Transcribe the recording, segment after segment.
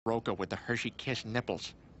Roka with the Hershey Kiss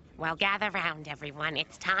nipples. Well, gather round, everyone.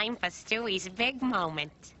 It's time for Stewie's big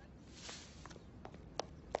moment.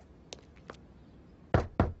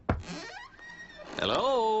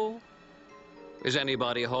 Hello? Is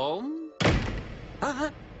anybody home?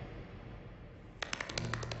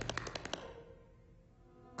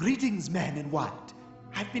 Greetings, man in white.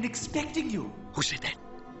 I've been expecting you. Who said that?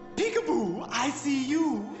 Peekaboo, I see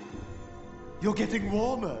you. You're getting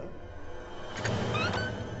warmer.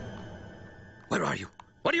 Where are you?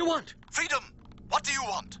 What do you want? Freedom! What do you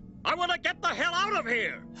want? I want to get the hell out of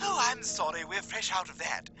here! Oh, I'm sorry. We're fresh out of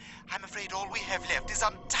that. I'm afraid all we have left is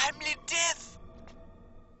untimely death.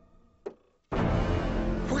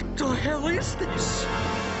 What the hell is this?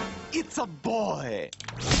 It's a boy.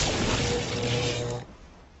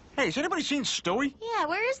 Hey, has anybody seen Stewie? Yeah,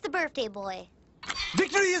 where is the birthday boy?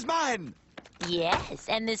 Victory is mine. Yes,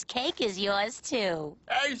 and this cake is yours, too.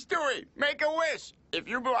 Hey, Stewie, make a wish. If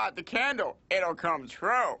you blow out the candle, it'll come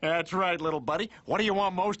true. That's right, little buddy. What do you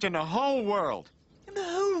want most in the whole world? In the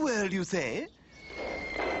whole world, you say?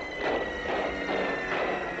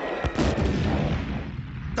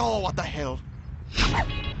 Oh, what the hell?